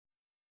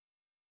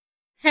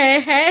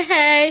Hey, hey,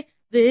 hey,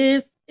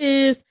 this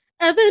is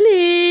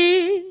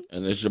Ebony.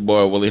 And it's your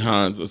boy Willie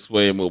Hines with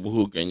Sway Mobile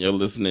Hook, and you're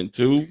listening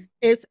to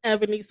It's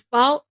Ebony's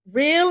fault,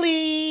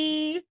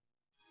 really.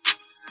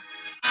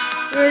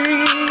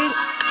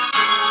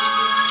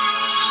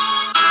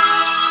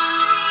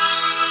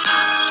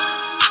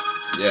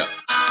 Yeah.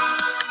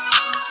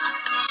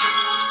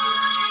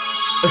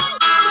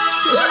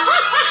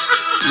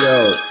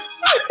 Yo.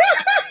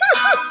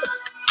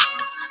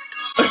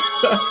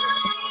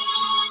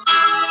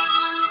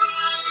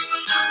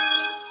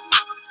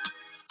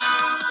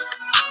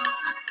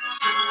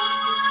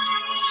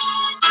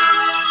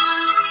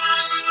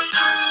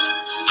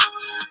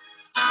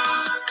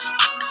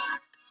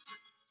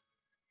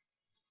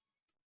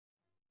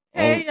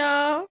 Hey,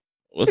 y'all.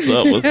 What's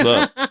up? What's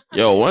up?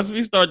 Yo, once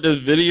we start this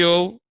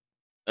video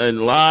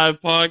and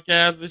live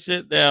podcast and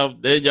shit,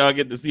 then y'all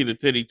get to see the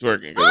titty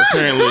twerking. Because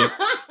apparently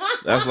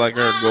that's like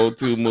her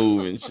go-to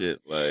move and shit.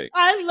 Like,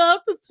 I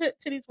love to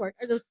titty twerk.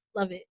 I just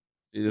love it.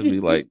 she just be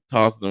like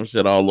tossing them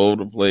shit all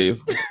over the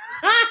place.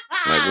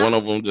 Like one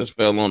of them just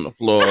fell on the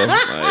floor. Like,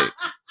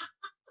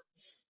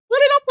 well,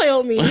 they don't play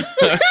on me.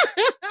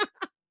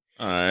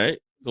 All right.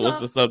 So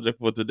what's the subject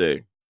for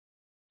today?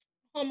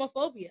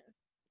 Homophobia.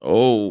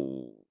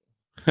 Oh.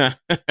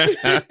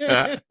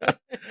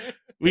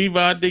 We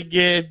about to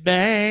get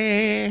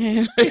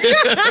banned.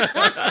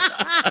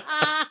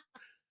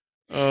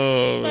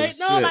 Oh, like,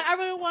 no, shit. like I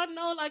really want to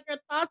know like your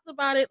thoughts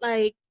about it.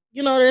 Like,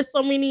 there's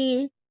so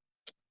many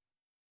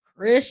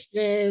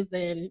Christians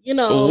and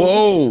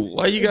Whoa,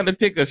 why you gotta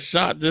take a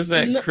shot just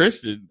at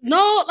Christians?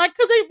 No, like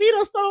because they beat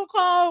a song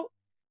called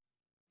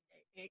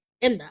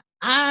 "In the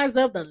Eyes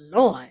of the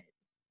Lord,"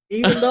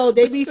 even though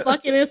they be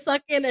fucking and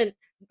sucking and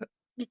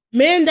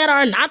men that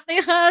are not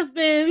their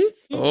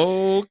husbands.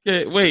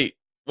 Okay, wait,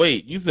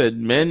 you said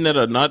men that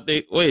are not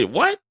they. Wait,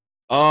 what?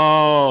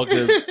 Oh,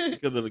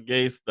 because of the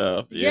gay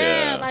stuff.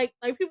 Yeah, like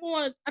people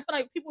want. I feel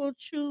like people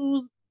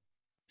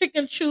pick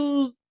and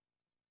choose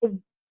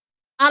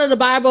out of the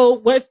Bible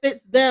what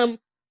fits them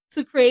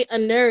to create a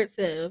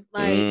narrative.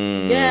 Like,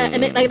 yeah,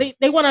 and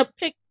they want to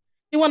pick.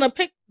 They want to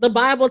pick the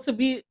Bible to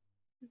be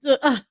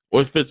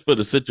what fits for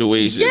the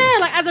situation. Yeah,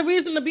 like as a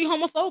reason to be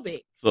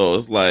homophobic. So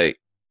it's like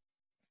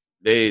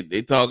they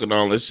talking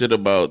all this shit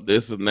about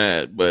this and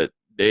that, but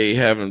they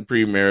having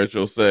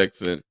premarital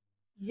sex and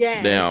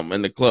damn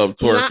in the club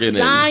twerking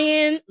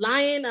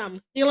lying,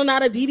 stealing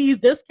out of DD's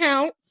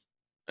discounts.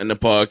 And the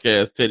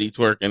podcast titty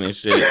twerking and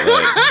shit. Like.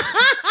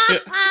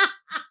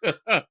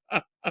 Shut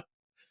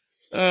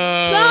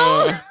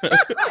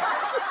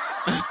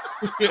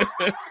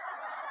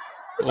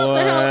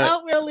the hell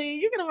up, Willie.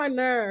 You're getting on my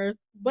nerves.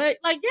 But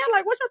like, yeah,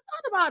 like what's your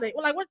thought about it?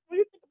 Like what do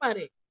you think about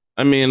it?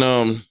 I mean,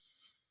 all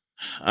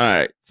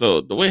right.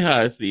 So the way how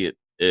I see it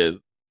is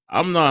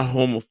I'm not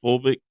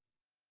homophobic,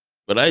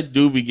 but I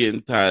do be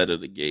getting tired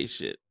of the gay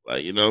shit.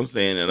 Like, you know what I'm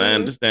saying? And I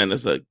understand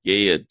it's a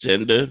gay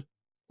agenda,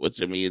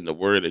 which I mean the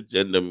word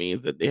agenda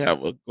means that they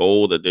have a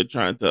goal that they're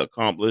trying to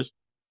accomplish.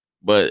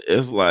 But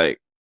it's like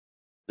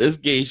this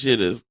gay shit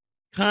is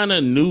kind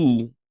of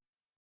new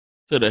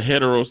to the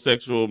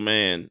heterosexual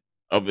man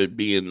of it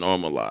being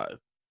normalized.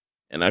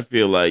 And I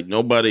feel like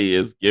nobody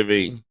is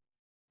giving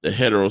the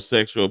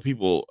heterosexual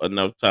people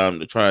enough time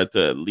to try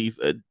to at least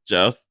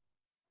adjust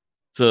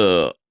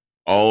to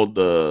all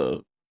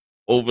the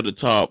over the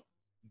top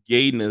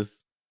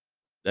gayness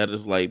that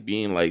is like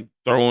being like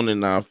thrown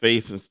in our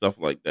face and stuff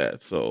like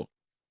that. So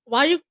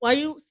why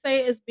you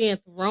say it's being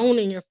thrown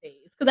in your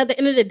face? Because at the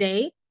end of the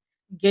day,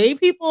 gay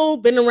people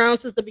been around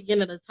since the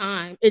beginning of the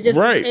time. It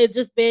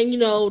just been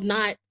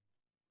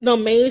not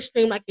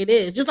mainstream like it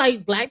is. Just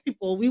like black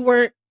people, we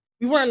weren't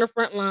in the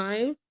front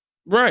lines,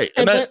 right?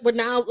 But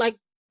now like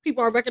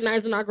people are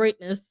recognizing our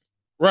greatness.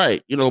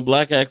 Right,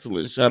 black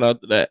excellence. Shout out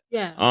to that.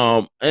 Yeah.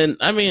 And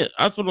I mean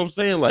that's what I'm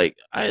saying. Like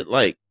I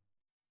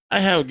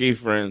have gay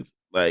friends.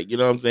 Like, you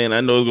know what I'm saying?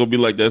 I know it's gonna be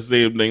like that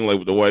same thing like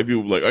with the white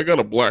people. Like, I got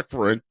a black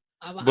friend.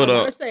 But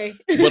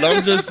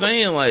I'm just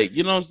saying, like,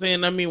 you know what I'm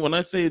saying? I mean, when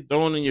I say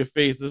thrown in your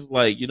face, it's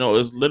like,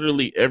 it's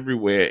literally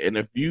everywhere. And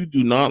if you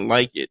do not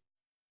like it,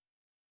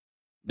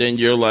 then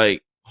you're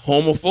like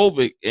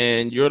homophobic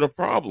and you're the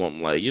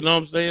problem. Like, you know what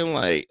I'm saying?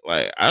 Like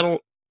I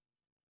don't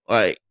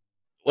like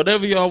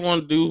whatever y'all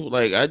want to do.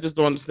 Like, I just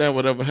don't understand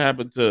whatever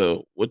happened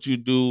to what you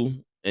do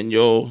in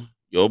your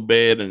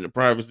bed and the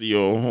privacy of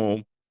your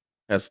home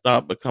has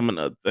stopped becoming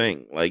a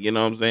thing. Like, you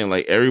know what I'm saying?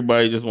 Like,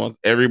 everybody just wants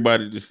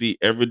everybody to see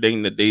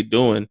everything that they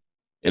doing.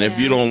 And if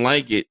you don't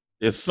like it,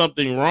 there's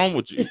something wrong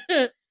with you.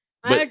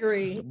 I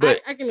agree.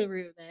 But I can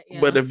agree with that. Yeah.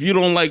 But if you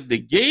don't like the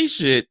gay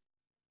shit,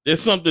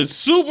 there's something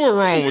super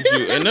wrong with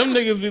you. And them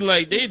niggas be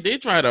like, they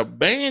try to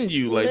ban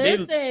you. Like,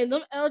 listen,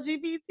 them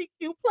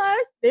LGBTQ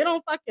plus, they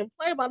don't fucking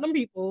play about them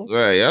people.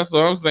 Right, that's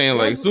what I'm saying.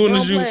 Like, soon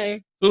as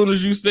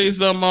you say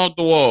something off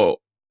the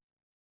wall,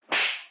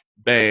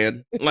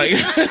 ban. Like,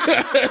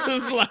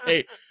 it's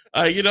like,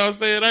 you know what I'm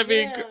saying? I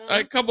mean,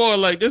 come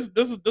on, like this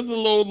is a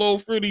low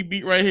fruity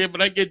beat right here,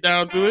 but I get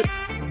down to it.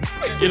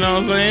 You know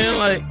what I'm saying?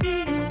 Like,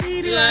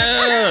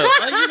 Yeah,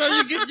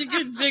 like, you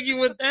get jiggy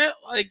with that,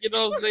 like, you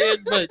know what I'm saying?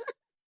 But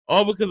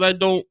all because I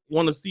don't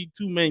want to see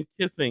two men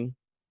kissing,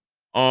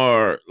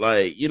 or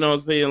like, you know what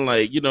I'm saying?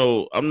 Like,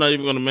 I'm not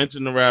even gonna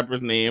mention the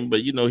rapper's name, but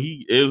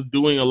he is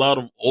doing a lot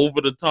of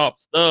over the top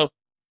stuff,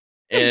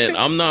 and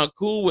I'm not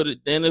cool with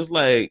it. Then it's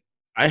like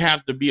I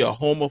have to be a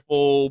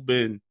homophobe,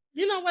 and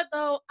you know what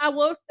though? I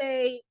will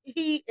say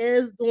he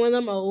is doing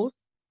the most.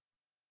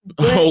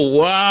 Oh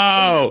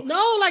wow!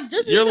 No, like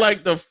you're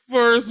like the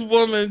first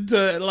woman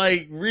to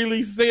like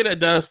really say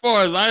that. As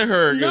far as I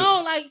heard,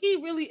 no, like he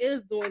really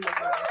is doing the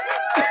most.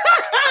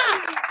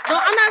 No,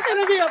 I'm not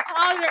saying to be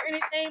apology or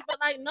anything, but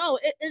like no,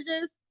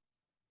 it's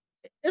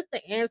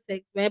the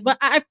antics, man. But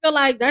I feel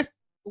like that's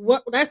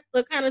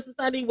the kind of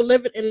society we're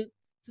living in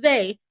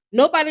today.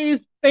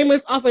 Nobody's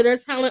famous off of their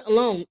talent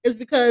alone. It's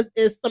because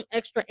it's some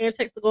extra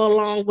antics to go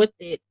along with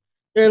it.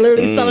 They're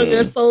literally selling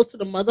their souls to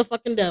the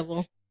motherfucking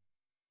devil.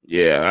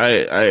 Yeah,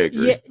 I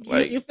agree. Yeah,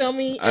 like you feel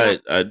me?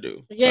 I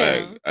do.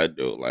 Yeah, I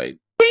do. Like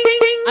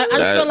I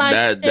just feel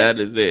like that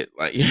is it.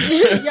 Like yeah,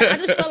 I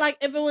just feel like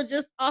if it was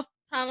just off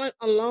talent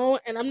alone,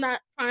 and I'm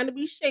not trying to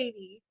be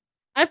shady,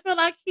 I feel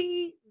like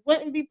he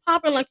wouldn't be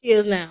popping like he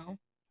is now.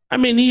 I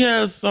mean, he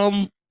has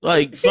some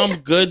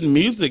good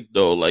music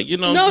though. Like,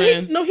 what I'm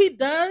saying? He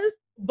does,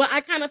 but I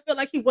kind of feel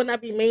like he would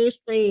not be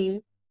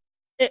mainstream.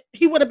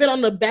 He would have been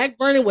on the back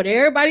burner with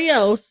everybody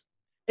else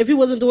if he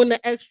wasn't doing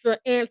the extra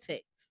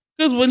antics.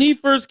 Because when he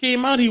first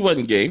came out, he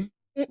wasn't gay.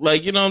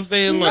 Like, you know what I'm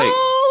saying? No, like,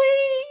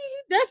 he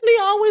definitely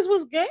always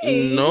was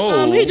gay.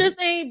 No, he just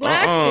ain't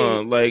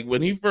blasted. Like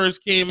when he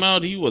first came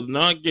out, he was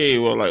not gay.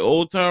 Well, like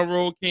Old Town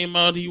Road came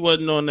out, he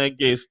wasn't on that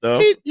gay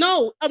stuff.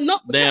 No,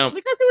 damn,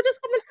 because he was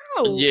just coming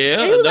out.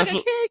 Yeah, he was like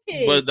a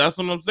kid. But that's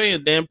what I'm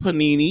saying. Damn,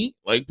 Panini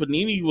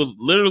was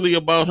literally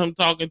about him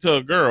talking to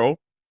a girl,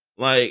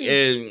 like,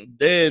 and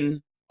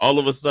then all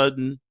of a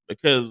sudden,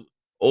 because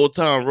Old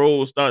Town Road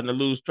was starting to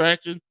lose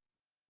traction,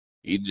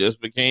 he just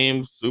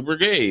became super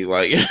gay.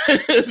 Like,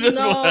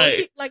 no,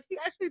 he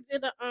actually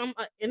did an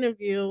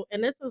interview,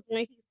 and this was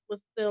when he was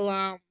still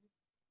I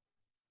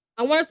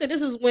want to say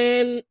this is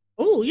when.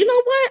 Oh, you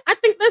know what? I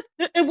think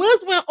it was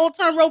when Old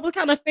Town Road was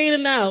kind of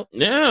fading out.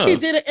 Yeah, he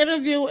did an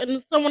interview,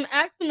 and someone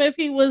asked him if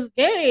he was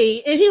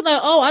gay, and he was like,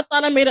 "Oh, I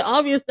thought I made it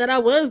obvious that I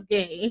was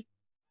gay."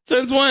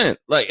 Since when?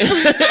 Like,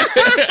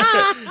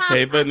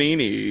 hey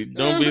Panini,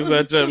 don't be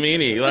such a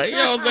meanie. Like, you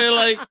know what I'm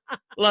saying?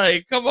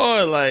 Like, come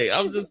on. Like,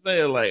 I'm just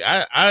saying. Like,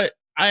 I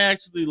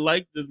actually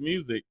like this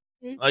music.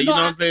 Like, you know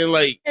what I'm saying?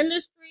 Like,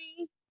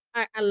 industry,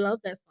 I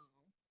love that song.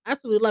 I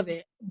absolutely love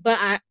it. But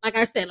like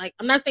I said, like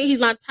I'm not saying he's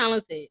not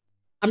talented.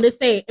 I'm just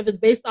saying if it's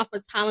based off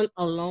of talent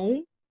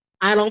alone,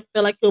 I don't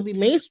feel like he'll be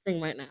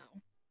mainstream right now.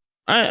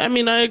 I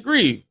mean, I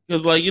agree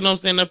because, like, you know what I'm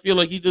saying. I feel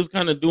like he's just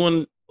kind of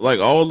doing like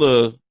all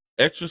the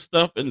extra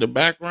stuff in the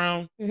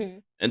background,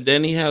 and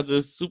then he has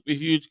this super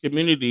huge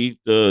community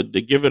to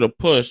give it a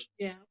push.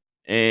 Yeah,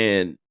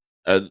 and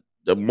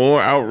the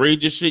more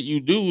outrageous shit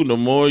you do, the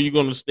more you're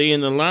gonna stay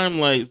in the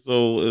limelight.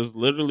 So it's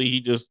literally he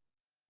just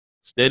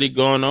steady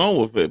going on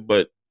with it.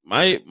 But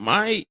my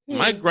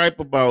gripe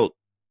about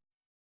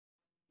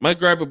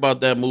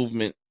that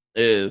movement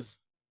is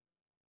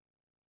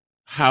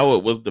how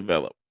it was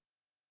developed,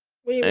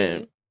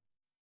 and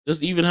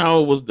just even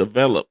how it was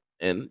developed,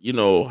 and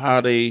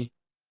how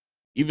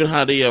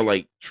they are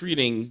like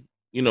treating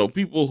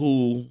people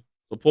who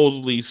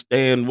supposedly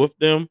stand with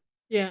them.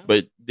 Yeah,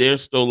 but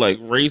there's still like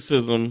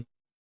racism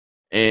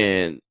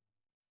and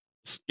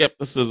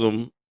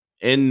skepticism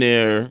in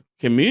their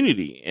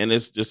community, and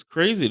it's just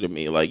crazy to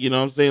me. Like, you know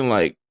what I'm saying?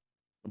 Like,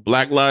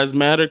 Black Lives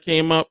Matter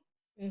came up.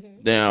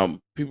 Now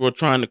people are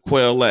trying to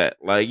quell that.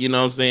 Like, you know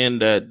what I'm saying?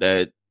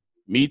 That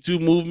Me Too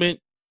movement,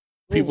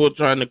 people are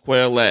trying to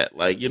quell that.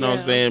 Like, you know what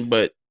I'm saying?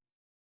 But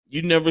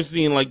you never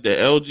seen like the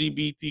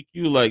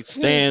LGBTQ like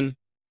stand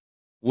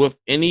with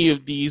any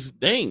of these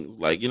things.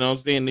 Like, you know what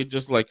I'm saying? They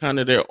just like kind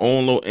of their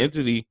own little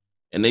entity,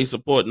 and they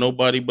support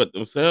nobody but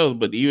themselves.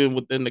 But even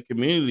within the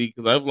community,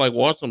 because I've like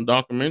watched some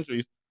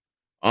documentaries,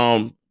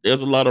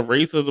 there's a lot of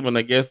racism, and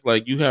I guess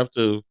like you have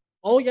to.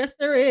 Oh yes,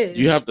 there is.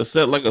 You have to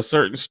set like a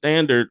certain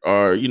standard,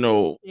 or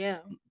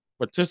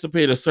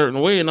participate a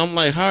certain way. And I'm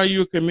like, how are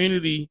you a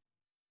community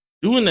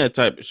doing that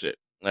type of shit?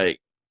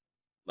 Like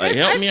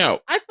help me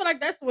out. I feel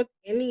like that's with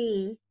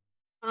any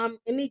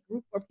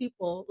group or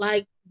people.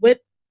 Like with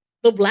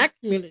the Black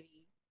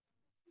community,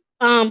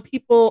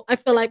 people. I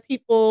feel like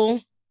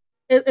people.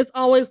 It's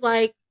always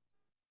like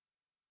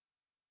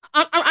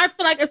I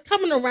feel like it's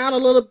coming around a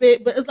little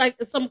bit, but it's like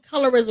it's some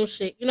colorism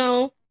shit, you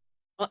know.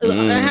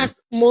 It has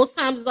most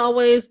times it's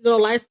always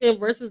light skin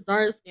versus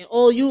dark skin.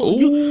 Oh,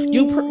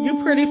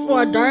 you pretty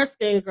for a dark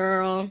skin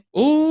girl.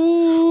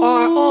 Ooh.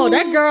 Or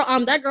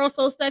that girl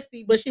so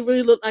sexy, but she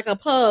really looked like a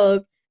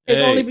pug.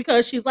 It's only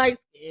because she's light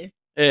skinned.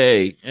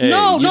 Hey,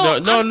 no.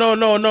 What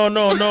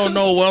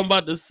I'm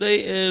about to say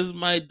is,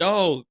 my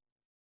dog,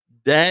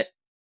 that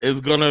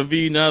is gonna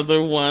be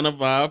another one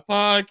of our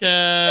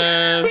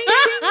podcasts.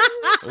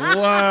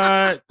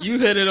 What? You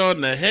hit it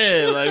on the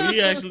head. Like,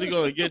 we actually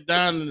gonna get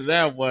down into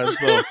that one.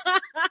 So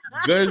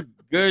good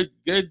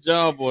good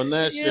job on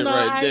that shit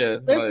right there.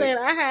 Listen,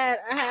 I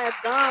had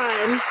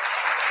Don.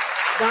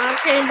 Don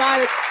came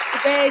by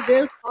today.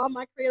 Just all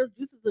my creative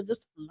juices are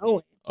just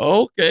flowing.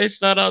 Okay,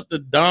 shout out to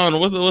Don.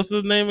 What's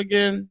his name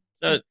again?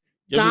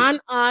 Don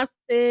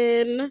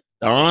Austin.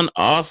 Don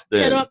Austin.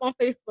 Hit him up on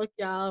Facebook,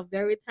 y'all.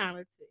 Very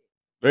talented.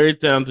 Very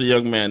talented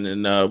young man,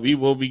 and we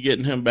will be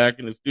getting him back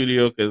in the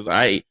studio because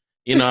I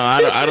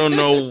don't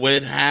know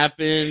what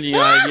happened. You know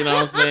what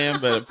I'm saying?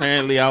 But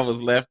apparently I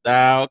was left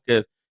out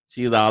because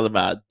she's all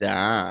about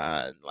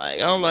Don.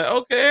 Like I'm like,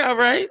 okay, all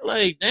right.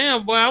 Like,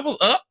 damn, boy, I was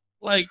up.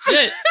 Like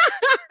shit.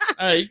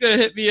 You could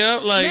hit me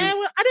up. Like, man,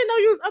 I didn't know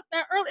you was up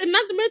that early, and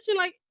not to mention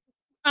like.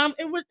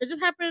 It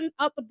just happened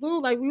out the blue.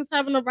 Like we was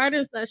having a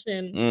writing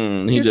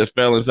session. He just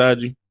fell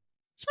inside you.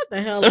 Shut the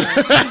hell up.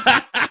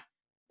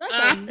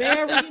 That's a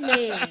married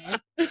man.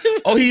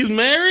 Oh, he's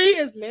married? He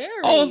is married.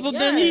 Oh, so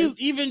then he's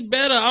even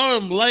better.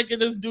 I'm liking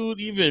this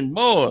dude even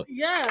more.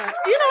 Yeah.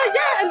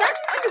 And that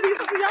could be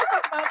something y'all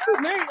talk about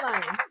too, married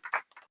life.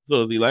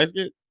 So is he light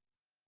skinned?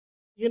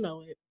 You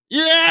know it.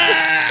 Yeah.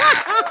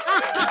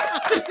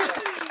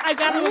 I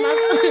got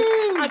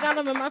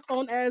him in my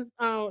phone as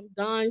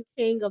Don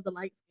King of the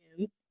Light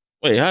Skins.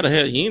 Wait, how the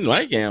hell he ain't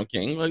like Am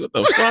King? Like what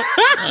the fuck?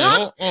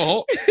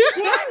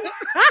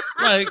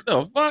 Like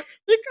the fuck?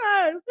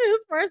 Because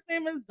his first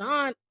name is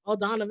Don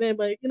Donovan,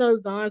 but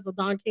it's Don, so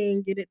Don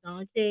King, get it?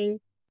 Don King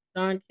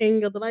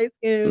of the Light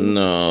Skins.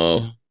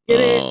 No. Get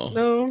it?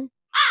 No.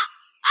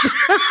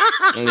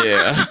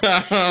 Yeah.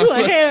 You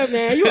a hater,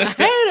 man. You a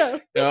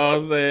hater. You know what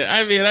I'm saying?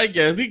 I mean, I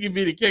guess he can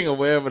be the king of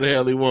wherever the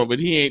hell he want, but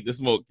he ain't the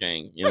smoke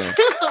king, you know.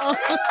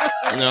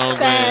 You know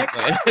what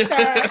I'm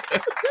saying?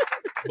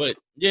 But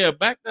yeah,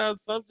 back to our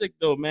subject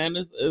though, man.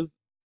 This is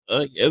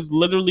it's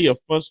literally a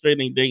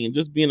frustrating thing, and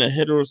just being a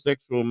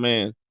heterosexual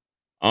man.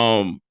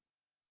 And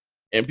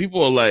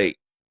people are like,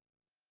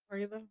 are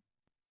you though?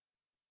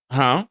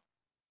 Huh?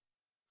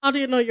 How do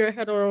you know you're a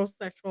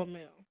heterosexual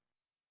male?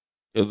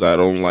 Because I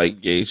don't like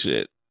gay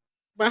shit.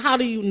 But how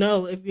do you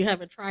know if you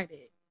haven't tried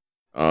it?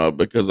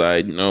 Because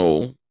I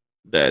know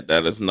that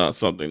is not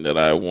something that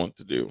I want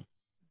to do.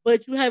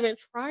 But you haven't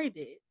tried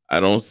it. I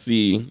don't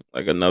see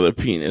like another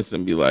penis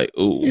and be like,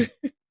 ooh,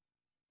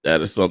 that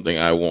is something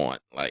I want.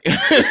 Like,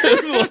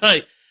 it's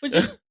like,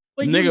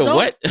 but nigga,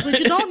 what? But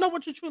you don't know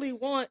what you truly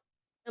want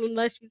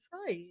unless you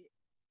try it,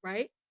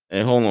 right?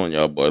 Hey, hold on,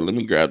 y'all, boy. Let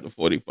me grab the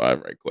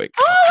 45 right quick.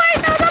 Oh,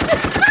 wait, no.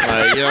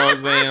 Like, you know what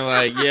I'm saying?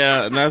 Like,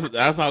 yeah, and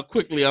that's how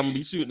quickly I'm gonna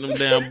be shooting them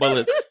damn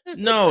bullets.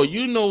 No,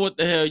 you know what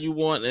the hell you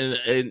want,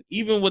 and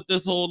even with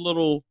this whole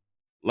little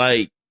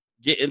like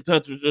get in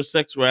touch with your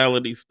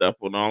sexuality stuff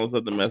and all this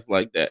other mess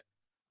like that.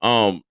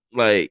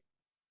 Like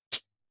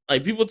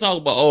people talk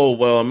about, oh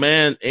well, a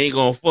man ain't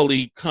gonna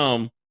fully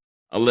come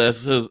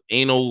unless his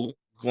anal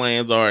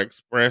glands are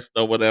expressed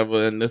or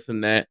whatever, and this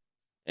and that,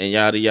 and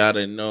yada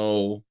yada.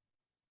 No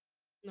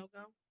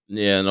gum.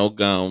 Yeah, no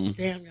gum.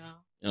 Damn, y'all.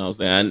 You know what I'm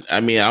saying? I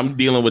mean, I'm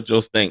dealing with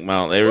your stink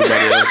mouth. Everybody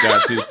else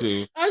got to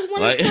too. I just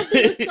wanted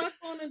something to suck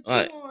on and chew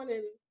on.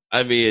 And...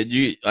 I mean,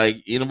 you like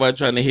anybody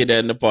trying to hear that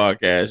in the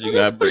podcast, you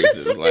got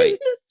braces. Like,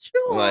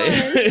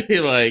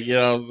 you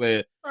know what I'm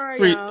saying?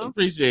 Sorry,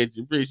 appreciate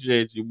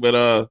you. But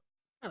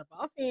kind of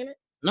bossy in it.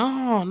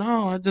 No,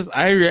 I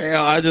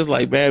just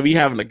like, man, we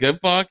having a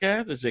good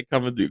podcast. The shit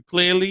coming through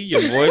clearly.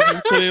 Your voice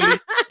is clearly.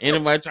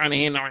 Anybody trying to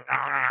hear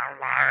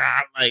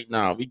like,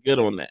 nah, we good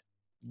on that.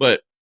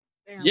 But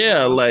damn,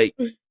 yeah, wow. Like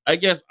I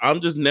guess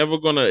I'm just never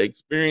gonna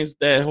experience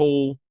that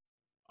whole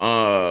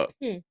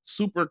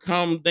super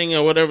cum thing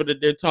or whatever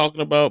that they're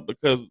talking about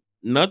because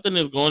nothing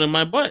is going in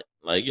my butt.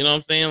 Like, you know what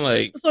I'm saying?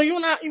 Like, so you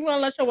wanna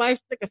let your wife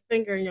stick a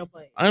finger in your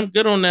butt? I'm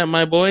good on that,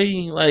 my boy.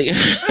 Like,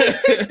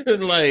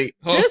 like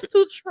just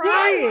to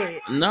try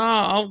it. No,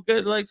 I'm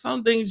good. Like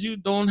some things you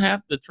don't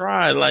have to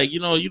try. Like, you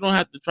don't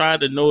have to try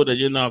to know that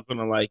you're not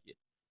gonna like it.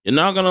 You're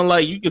not gonna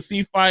like. You can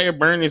see fire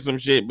burning some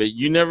shit, but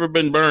you never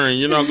been burned.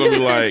 You're not gonna be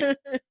like,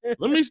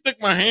 let me stick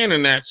my hand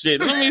in that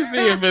shit. Let me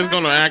see if it's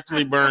gonna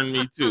actually burn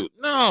me too.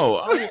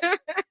 No,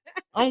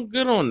 I'm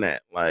good on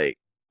that. Like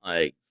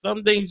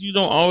some things you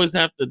don't always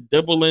have to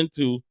dibble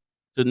into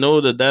to know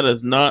that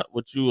is not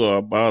what you are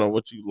about or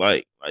what you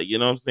like. Like, you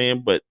know what I'm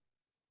saying? But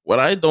what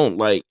I don't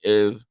like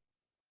is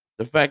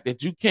the fact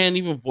that you can't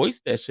even voice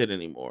that shit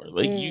anymore.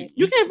 Like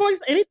you can't voice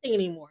anything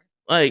anymore.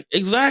 Like,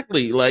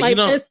 exactly. Like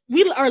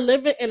we are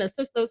living in a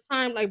system of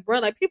time, like, bro,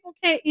 like people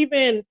can't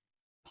even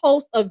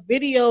post a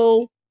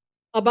video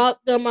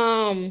about them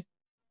I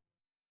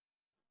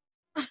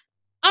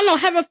don't know,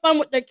 having fun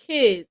with their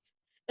kids.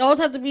 It always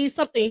have to be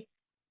something,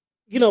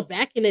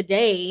 back in the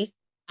day.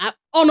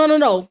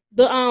 No.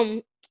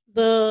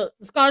 The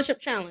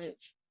scholarship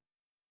challenge.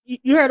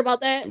 You heard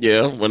about that?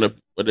 Yeah, when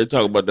they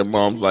talk about their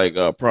moms like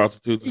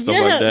prostitutes and stuff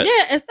like that.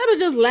 Yeah, instead of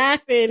just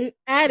laughing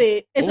at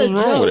it, it's a joke.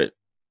 What's wrong with it?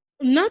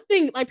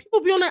 Nothing. Like,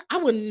 people be on there. I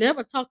would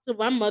never talk to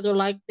my mother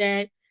like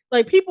that.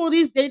 Like, people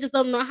these days just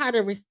don't know how to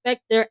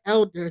respect their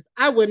elders.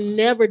 I would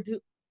never do.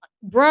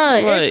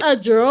 Bruh, like, it's a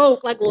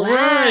joke. Like, laugh.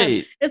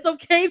 Right. It's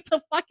okay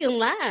to fucking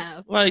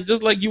laugh. Like,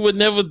 just like you would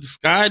never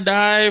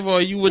skydive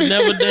or you would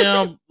never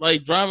damn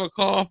like drive a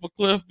car off a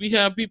cliff. We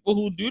have people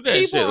who do that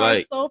people shit.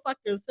 Like, so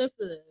fucking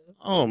sensitive.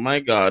 Oh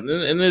my god,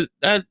 and that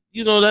that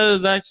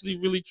is actually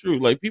really true.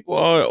 Like, people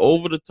are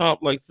over the top,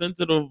 like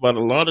sensitive about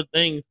a lot of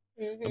things,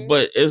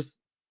 but it's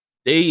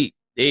they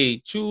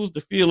choose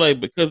to feel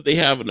like because they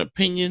have an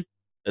opinion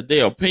that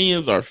their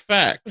opinions are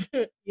facts,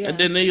 and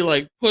then they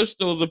like push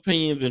those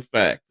opinions and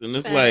facts, and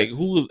it's like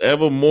who is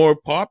ever more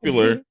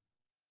popular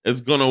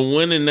is gonna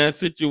win in that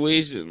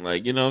situation.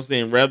 Like, you know what I'm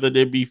saying, rather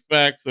there be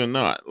facts or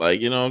not.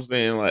 Like, you know what I'm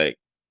saying, like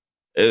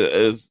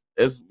it's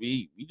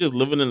we just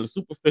living in a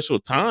superficial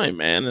time,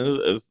 man.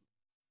 It's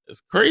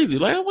crazy.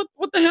 Like,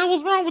 what the hell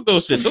was wrong with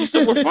those shit? Those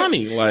shit were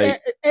funny.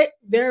 Like, it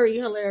very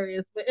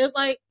hilarious, but it's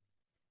like.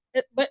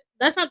 But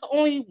that's not the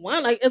only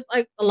one. Like, it's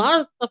like a lot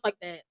of stuff like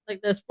that,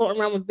 like that's floating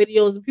around with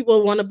videos, and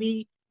people want to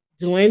be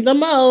doing the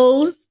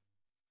most,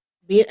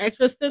 being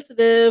extra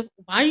sensitive.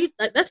 Why you?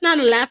 Like, that's not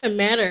a laughing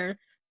matter.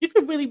 You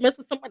could really mess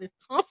with somebody's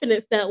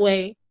confidence that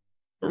way.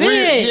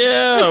 Bitch.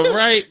 Yeah,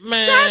 right,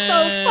 man. Shut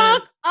the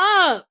fuck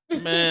up,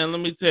 man.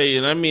 Let me tell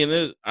you. I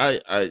mean,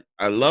 I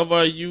love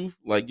our youth.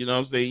 Like, you know what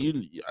I'm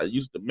saying. I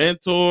used to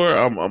mentor.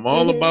 I'm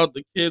all about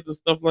the kids and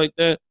stuff like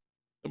that.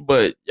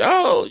 But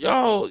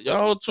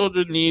y'all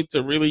children need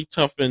to really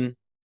toughen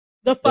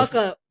the fuck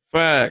up.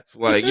 Facts.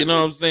 Like, you know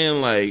what I'm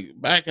saying? Like,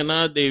 back in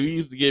our day, we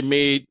used to get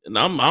made, and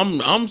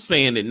I'm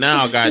saying it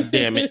now, god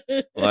damn it.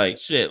 Like,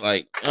 shit,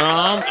 like,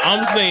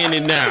 I'm saying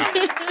it now.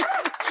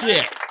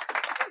 Shit.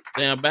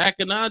 Damn, back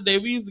in our day,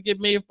 we used to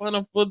get made fun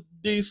of for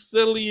the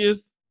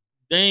silliest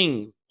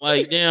things.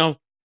 Like, damn,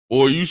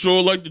 boy, you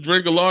sure like to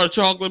drink a lot of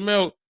chocolate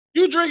milk.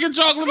 You drinking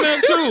chocolate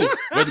milk too,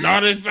 but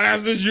not as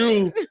fast as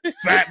you,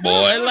 fat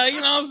boy. Like,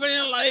 you know what I'm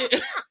saying?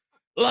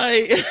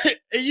 Like,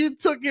 and you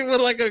took it with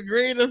like a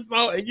grain of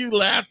salt and you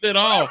laughed it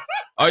off,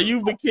 or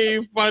you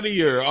became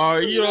funnier,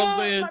 or you know what I'm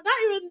saying? Not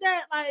even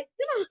that. Like,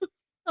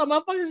 so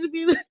motherfuckers should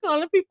be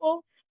calling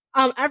people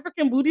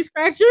African booty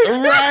scratchers,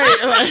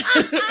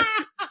 right?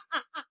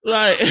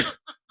 Like,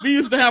 we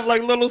used to have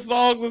like little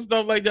songs and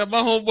stuff like that.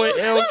 My homeboy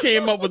L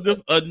came up with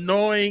this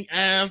annoying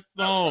ass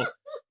song.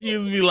 He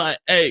used to be like,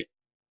 "Hey,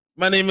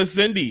 my name is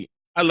Cindy.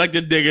 I like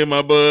to dig in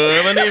my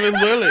butt. My name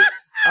is Willie.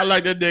 I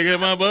like to dig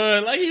in my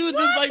butt." Like, he would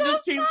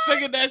just keep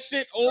singing that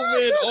shit over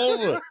and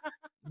over.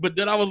 But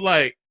then I was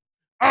like,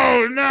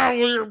 "Oh no,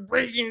 you're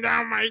breaking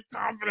down my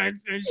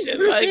confidence and shit."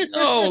 Like,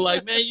 no,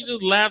 like, man, you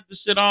just laugh the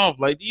shit off.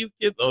 Like, these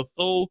kids are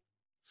so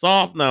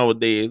soft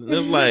nowadays, and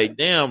it's like,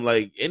 damn,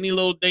 like any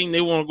little thing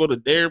they want to go to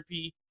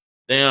therapy.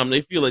 Damn,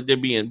 they feel like they're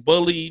being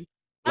bullied.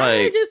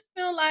 Like, I just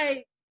feel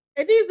like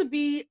it needs to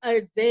be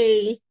a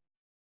day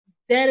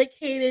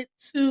dedicated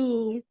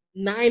to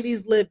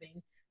 90s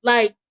living.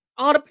 Like,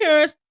 all the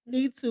parents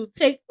need to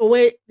take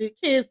away the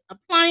kids'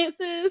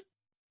 appliances.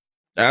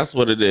 That's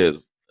what it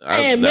is.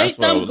 And make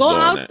them go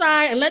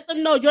outside and let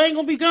them know you ain't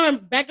gonna be going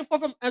back and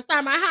forth from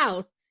outside my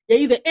house. You're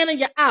either in or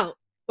you're out,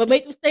 but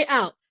make them stay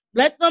out.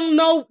 Let them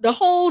know the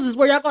holes is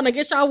where y'all gonna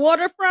get y'all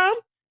water from.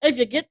 If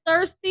you get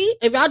thirsty,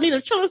 if y'all need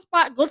a chilling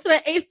spot, go to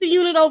the AC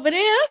unit over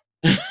there.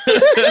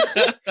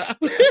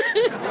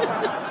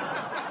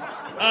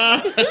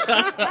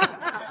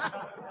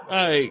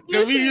 Like,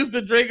 cause we used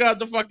to drink out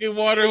the fucking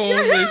water holes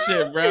and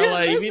shit, bro.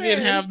 Like, we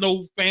didn't have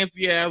no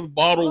fancy ass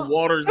bottled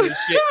waters and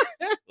shit.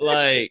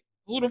 Like,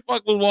 who the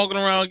fuck was walking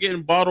around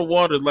getting bottled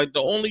waters? Like,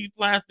 the only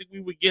plastic we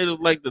would get is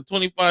like the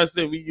 25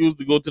 cent we used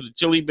to go to the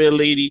Chili Bear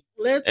lady.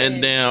 Listen,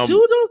 and damn,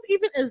 do those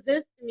even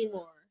exist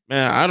anymore?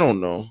 Man, I don't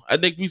know. I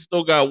think we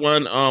still got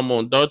one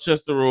on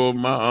Dorchester Road.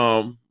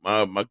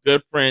 My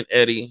good friend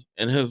Eddie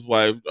and his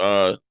wife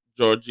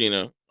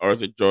Georgina, or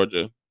is it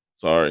Georgia?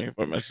 Sorry if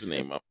I messed your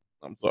name up.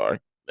 I'm sorry.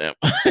 Damn.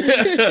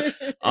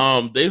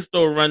 They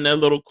still run that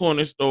little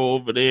corner store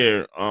over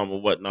there, or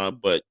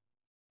whatnot. But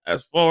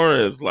as far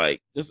as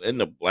like just in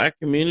the black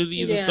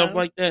communities and stuff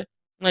like that,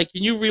 like,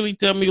 can you really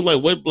tell me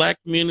like what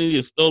black community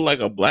is still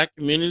like a black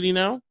community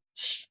now?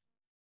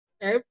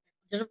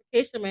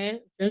 Gentrification, man.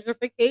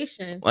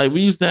 Gentrification. Like,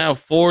 we used to have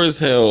Forest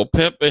Hill,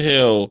 Pepper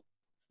Hill,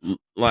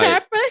 like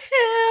Pepper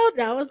Hill.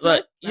 That was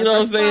like, you know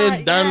what I'm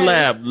saying?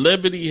 Dunlap, yes.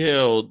 Liberty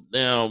Hill,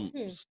 down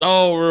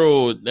Stall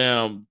Road,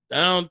 down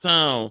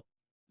downtown,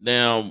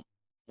 down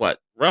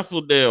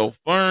Russelldale,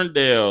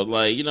 Ferndale,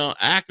 like, you know,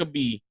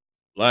 Ackaby.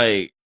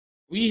 Like,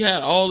 we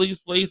had all these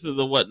places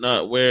and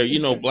whatnot where, you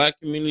know, black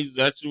communities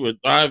actually were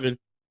thriving.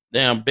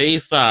 Down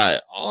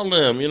Bayside, all of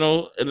them, you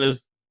know, and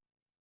it's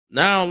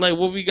now like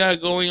what we got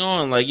going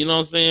on, like, you know what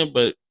I'm saying?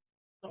 But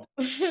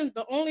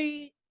the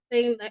only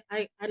thing that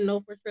I know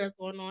for sure is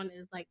going on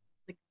is like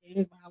the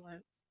gang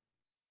violence.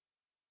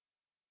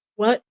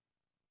 What?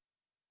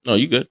 No,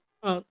 you good.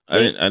 Oh, I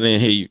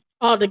didn't hear you.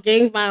 Oh, the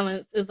gang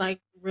violence is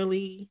like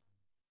really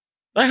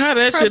like how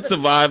that shit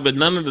survived, but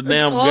none of the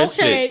damn good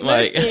shit.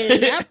 Like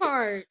that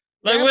part.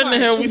 Like, when the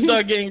hell we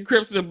start getting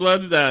Crips and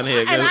Bloods down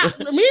here? Me too.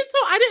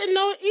 I didn't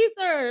know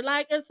either.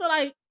 Like, until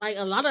like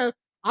a lot of,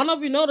 I don't know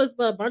if you noticed,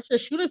 but a bunch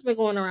of shooters been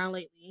going around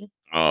lately.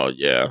 Oh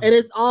yeah. And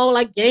it's all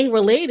like gang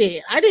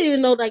related. I didn't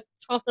even know like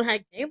Charleston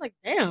had gang. Like,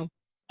 damn.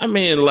 I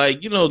mean,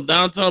 like,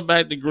 downtown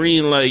back to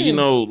Green, like,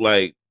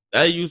 like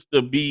that used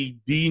to be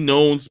the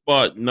known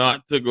spot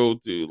not to go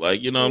to.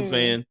 Like, you know what I'm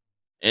saying?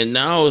 And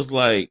now it's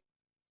like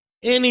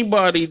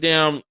anybody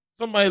damn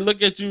somebody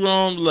look at you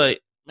wrong, like,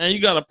 man,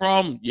 you got a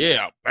problem?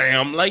 Yeah,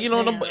 bam. Like,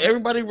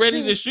 everybody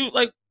ready to shoot.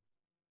 Like,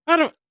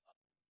 I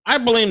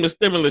blame the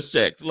stimulus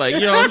checks. Like,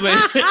 you know what I'm saying?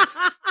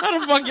 How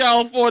the fuck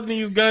y'all affording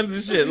these guns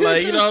and shit?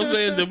 Like, you know what I'm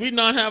saying? Did we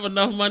not have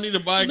enough money to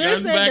buy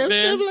guns back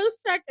then? Stimulus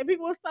check and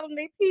people were selling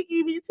their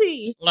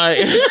PEBT. Like,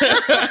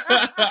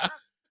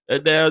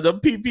 and now the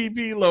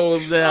PPP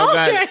loans now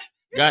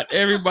got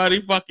everybody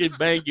fucking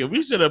banking.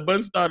 We should have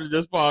been started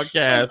this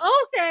podcast.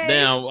 Okay.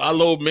 Damn, I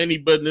load many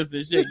business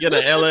and shit. Get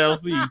an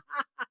LLC.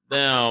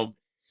 Damn,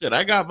 shit.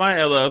 I got my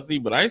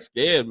LLC, but I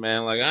scared,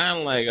 man. Like,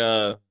 I'm like,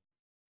 I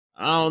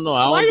don't know.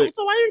 So why you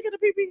didn't get a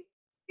PPP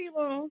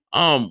loan?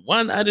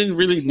 One, I didn't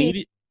really need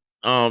it.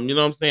 You know what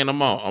I'm saying?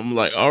 I'm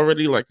like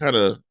already like kind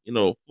of,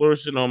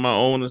 flourishing on my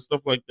own and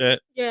stuff like that.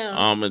 Yeah.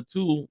 And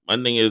two, my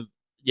thing is,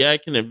 I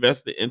can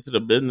invest it into the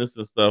business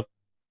and stuff.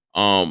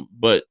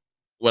 But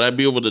would I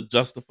be able to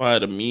justify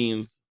the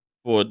means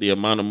for the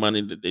amount of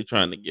money that they're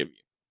trying to give you?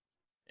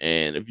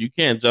 And if you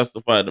can't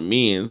justify the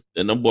means,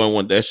 then them boy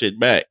want that shit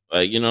back.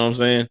 Like, you know what I'm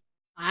saying?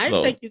 I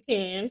think you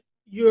can.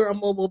 You're a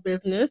mobile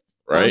business.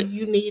 Right.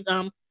 You need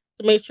to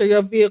make sure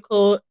your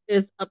vehicle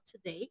is up to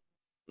date.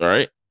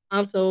 Right.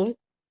 So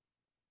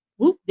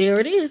whoop, there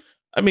it is.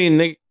 I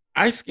mean,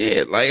 I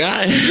scared. Like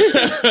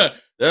that's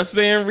the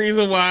same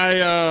reason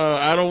why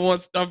I don't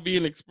want stuff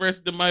being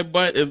expressed in my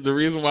butt is the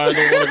reason why I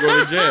don't want to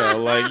go to jail.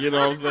 Like, you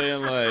know what I'm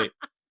saying? Like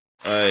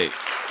I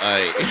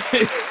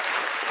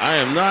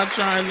am not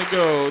trying to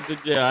go to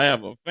jail. I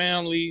have a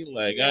family.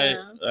 Like I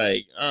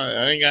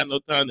ain't got no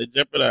time to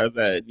jeopardize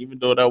that. Even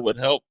though that would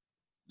help.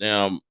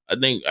 Now I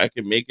think I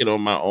can make it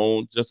on my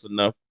own just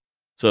enough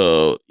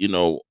to,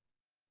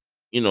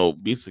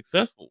 be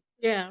successful.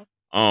 Yeah.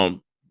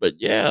 But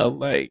yeah,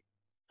 like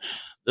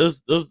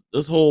this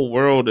whole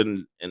world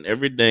and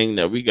everything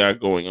that we got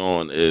going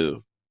on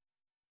is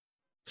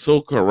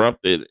so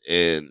corrupted,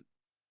 and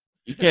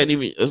you can't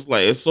even. It's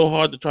like it's so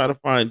hard to try to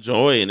find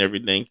joy in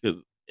everything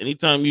because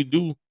anytime you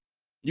do,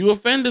 you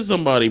offended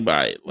somebody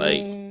by it.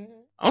 Like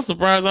I'm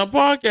surprised our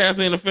podcast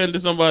ain't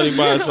offended somebody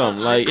by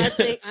something. Like I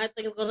think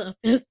it's gonna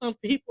offend some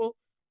people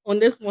on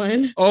this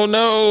one. Oh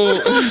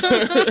no!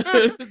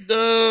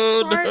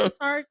 No.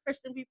 Sorry,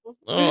 Christian people.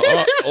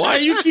 Why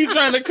you keep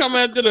trying to come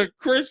after the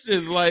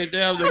Christians? Like,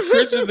 damn, the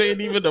Christians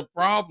ain't even the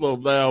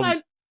problem.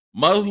 Damn,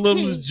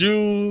 Muslims,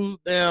 Jews,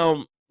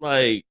 damn,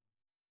 like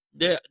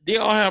they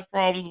all have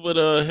problems with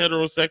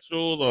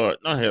heterosexuals or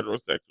not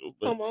heterosexuals,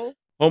 but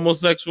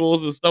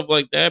homosexuals and stuff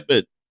like that.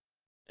 But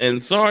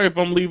and sorry if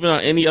I'm leaving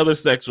out any other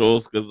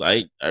sexuals because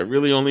I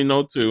really only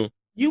know two.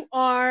 You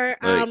are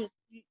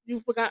you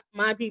forgot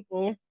my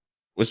people.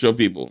 What's your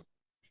people?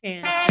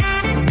 Pan.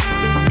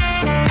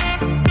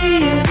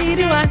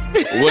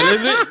 What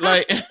is it?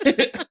 Like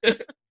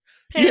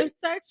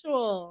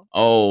pansexual.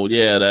 Oh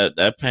yeah,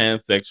 that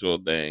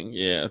pansexual thing.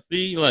 Yeah.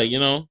 See, like,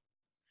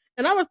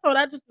 And I was told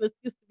I just used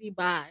to be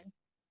bi.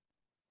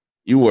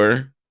 You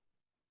were.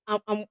 I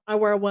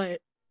were what?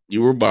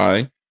 You were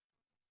bi.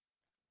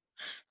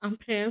 I'm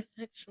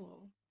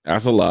pansexual.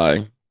 That's a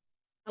lie.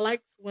 I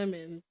like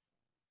women.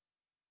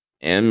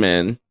 And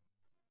men.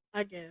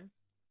 I guess.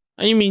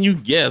 How you mean you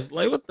guess?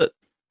 Like what the?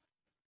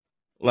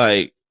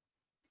 Like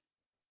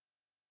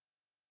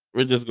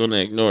we're just gonna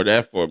ignore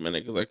that for a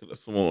minute because I could have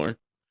sworn.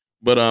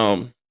 But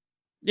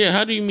yeah.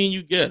 How do you mean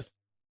you guess?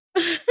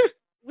 What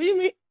do you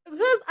mean?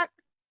 Because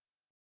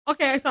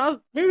okay, so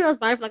maybe I was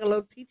bi for like a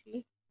little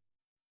TT.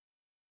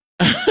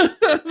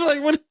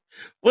 Like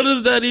what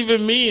does that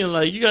even mean?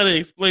 Like you gotta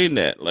explain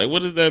that. Like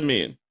what does that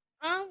mean?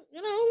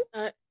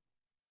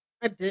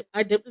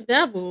 I dipped and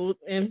dabbled,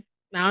 and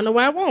now I know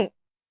why I won't.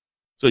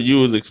 So you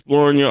was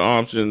exploring your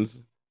options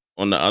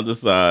on the other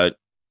side,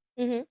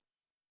 and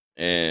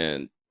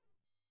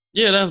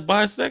yeah, that's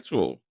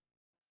bisexual.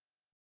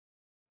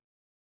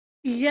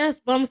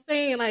 Yes, but I'm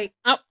saying like,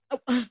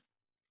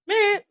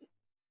 man,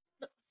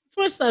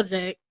 switch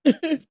subject.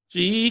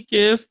 She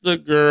kissed the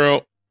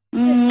girl,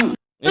 and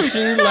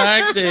she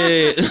liked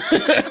it.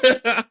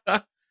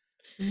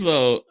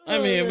 So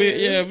I mean,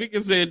 we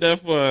can say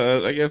that for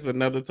I guess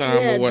another time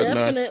or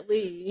whatnot.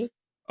 Definitely.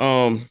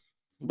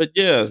 But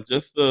yeah,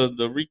 just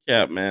the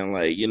recap, man.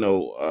 Like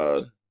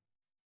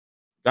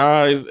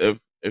guys,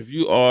 if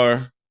you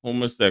are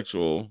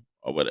homosexual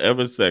or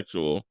whatever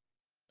sexual,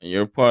 and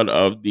you're part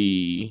of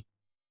the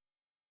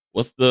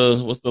what's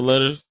the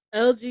letters?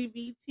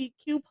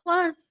 LGBTQ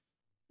plus.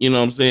 You know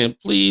what I'm saying?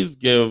 Please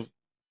give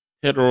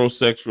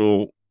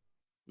heterosexual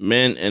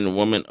men and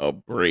women a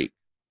break.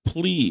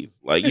 Please.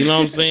 Like, you know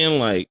what I'm saying?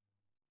 Like,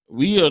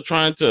 we are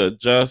trying to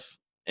adjust,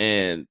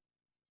 and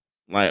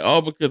like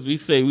all because we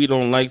say we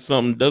don't like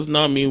something does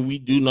not mean we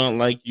do not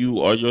like you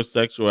or your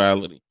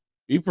sexuality.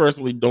 We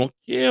personally don't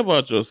care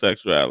about your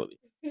sexuality.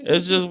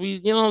 It's just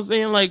you know what I'm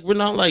saying? Like we're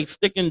not like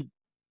sticking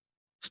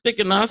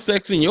sticking our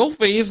sex in your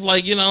face,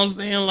 like, you know what I'm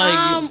saying?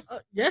 Like,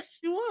 yes,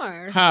 you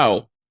are.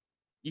 How?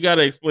 You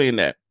gotta explain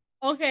that.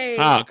 Okay.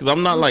 How? Because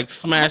I'm not like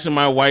smashing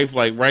my wife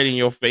like right in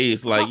your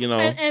face, like, you know.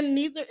 And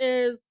neither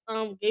is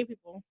gay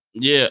people.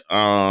 Yeah.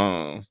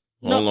 Hold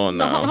on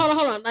now.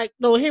 Hold on. Like,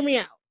 no, hear me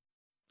out.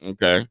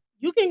 Okay.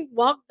 You can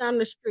walk down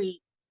the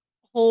street,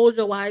 hold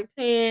your wife's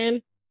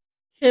hand,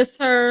 kiss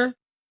her,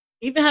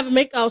 even have a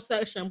makeout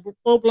section,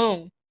 full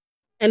blown,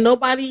 and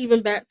nobody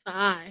even bats an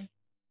eye.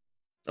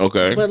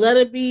 Okay. But let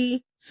it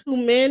be two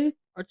men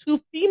or two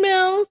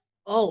females.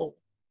 Oh,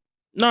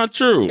 not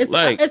true. It's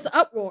an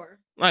uproar.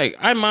 Like,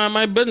 I mind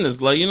my business.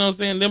 Like, you know what I'm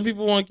saying? Them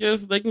people want to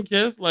kiss, they can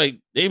kiss. Like,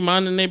 they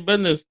minding their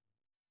business.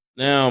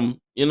 Now,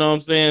 you know what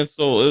I'm saying?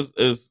 So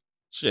it's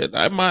shit.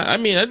 I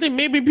think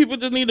maybe people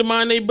just need to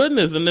mind their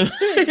business. And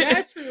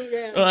that's true,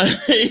 yeah.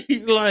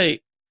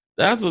 like,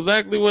 that's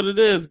exactly what it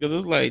is. Because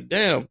it's like,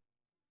 damn.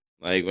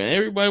 Like, when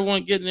everybody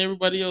want to get in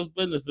everybody else's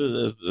business,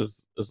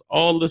 it's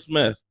all this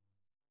mess.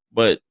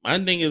 But my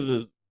thing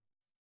is,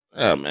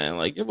 yeah, man,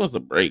 like, give us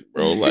a break,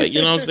 bro. Like,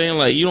 you know what I'm saying?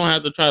 Like, you don't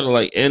have to try to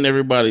like end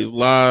everybody's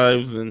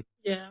lives and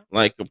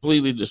like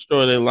completely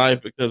destroy their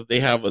life because they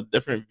have a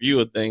different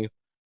view of things.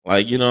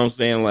 Like, you know what I'm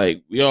saying?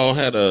 Like, we all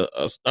had a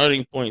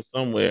starting point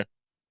somewhere.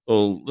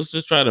 So let's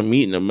just try to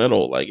meet in the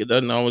middle. Like, it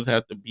doesn't always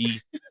have to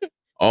be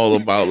all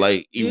about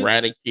like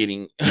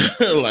eradicating.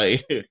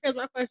 Like, here's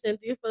my question: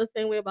 do you feel the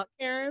same way about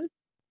Karens?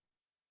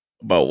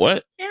 About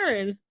what?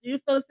 Karens. Do you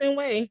feel the same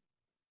way?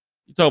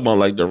 You talking about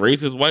like the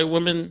racist white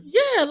women?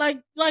 Yeah,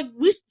 like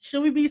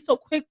should we be so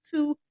quick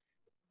to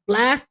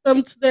blast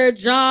them to their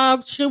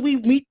job? Should we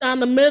meet down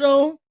the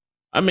middle?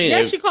 I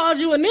mean, she called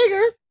you a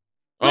nigger.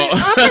 Like,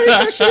 I'm pretty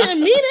sure she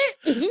didn't mean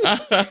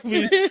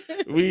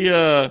it. we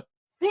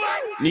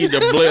need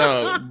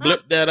to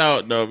blip that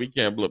out. No, we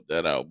can't blip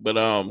that out. But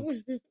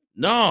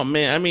no,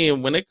 man. I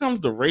mean, when it comes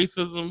to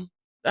racism,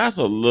 that's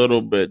a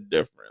little bit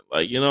different.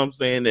 Like, you know what I'm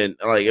saying? And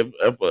like, if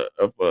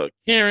a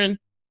Karen,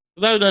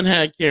 because I've done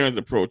had Karens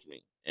approach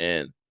me,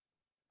 and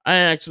I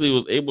actually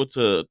was able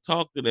to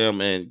talk to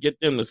them and get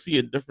them to see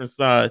a different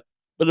side.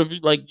 But if you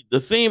like the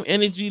same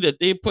energy that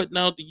they putting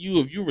out to you,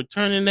 if you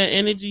returning that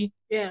energy,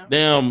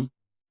 damn,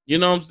 you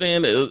know what I'm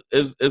saying?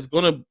 It's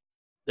gonna,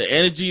 the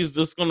energy is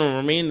just gonna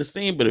remain the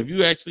same. But if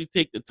you actually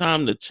take the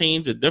time to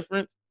change the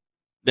difference,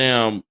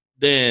 damn,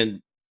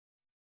 then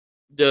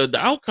the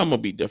outcome will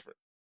be different.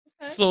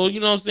 Okay. So, you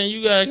know what I'm saying?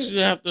 You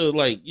actually have to,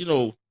 like, you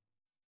know,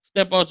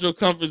 step out your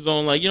comfort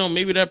zone. Like, you know,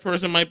 maybe that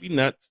person might be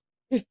nuts.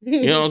 You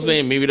know what I'm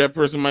saying? Maybe that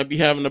person might be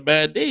having a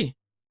bad day.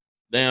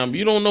 Damn,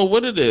 you don't know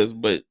what it is,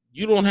 but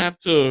you don't have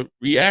to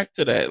react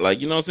to that. Like,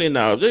 you know what I'm saying?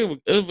 Now, if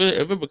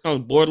it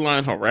becomes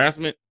borderline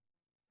harassment,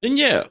 then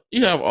yeah,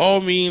 you have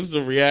all means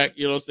to react.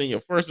 You know what I'm saying?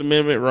 Your First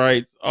Amendment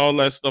rights, all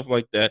that stuff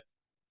like that.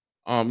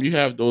 You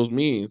have those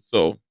means.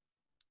 So,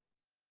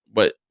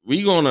 but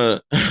we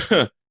gonna,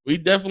 we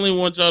definitely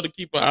want y'all to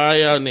keep an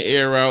eye out and the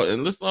air out,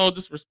 and let's all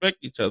just respect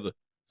each other.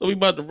 So we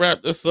about to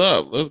wrap this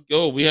up. Let's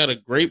go. We had a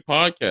great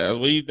podcast.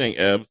 What do you think,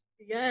 Ebs?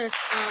 Yes.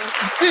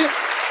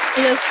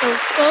 Yes, so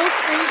feel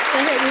free to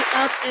hit me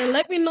up and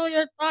let me know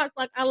your thoughts.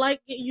 Like, I like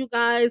getting you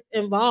guys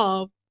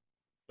involved.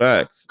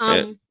 Facts.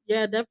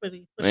 Yeah,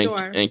 definitely, for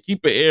sure. And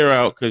keep an ear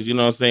out, because you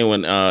know what I'm saying,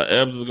 when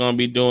Ebs is gonna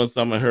be doing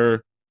some of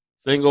her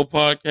single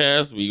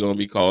podcasts, we gonna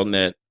be calling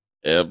that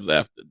Ebs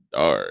After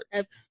Dark.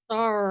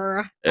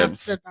 EbSTARRRR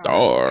After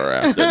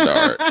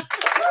Dark.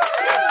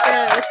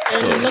 Yes,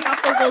 and so, look out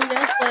for Willie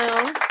as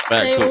well.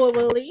 Say it with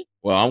Willie.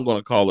 Well, I'm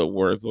gonna call it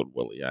Words with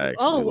Willie. I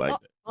actually like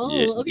it.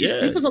 Okay.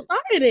 Yeah. You put some thought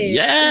in it.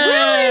 Yeah.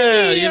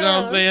 Really? You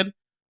know what I'm saying?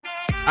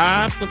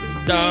 I put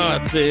some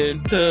thoughts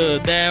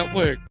into that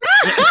work.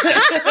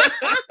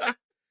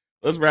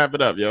 Let's wrap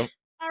it up, yo.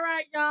 All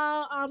right,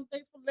 y'all.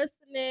 Thanks for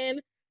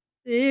listening.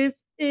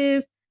 This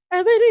is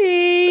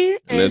Ebony.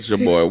 And it's your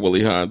boy,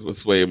 Willie Hines with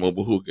Sway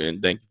Mobile Hookah.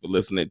 And thank you for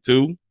listening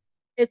to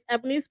It's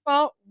Ebony's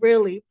Fault,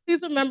 really.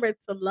 Please remember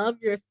to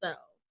love yourself.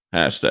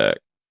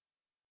 #.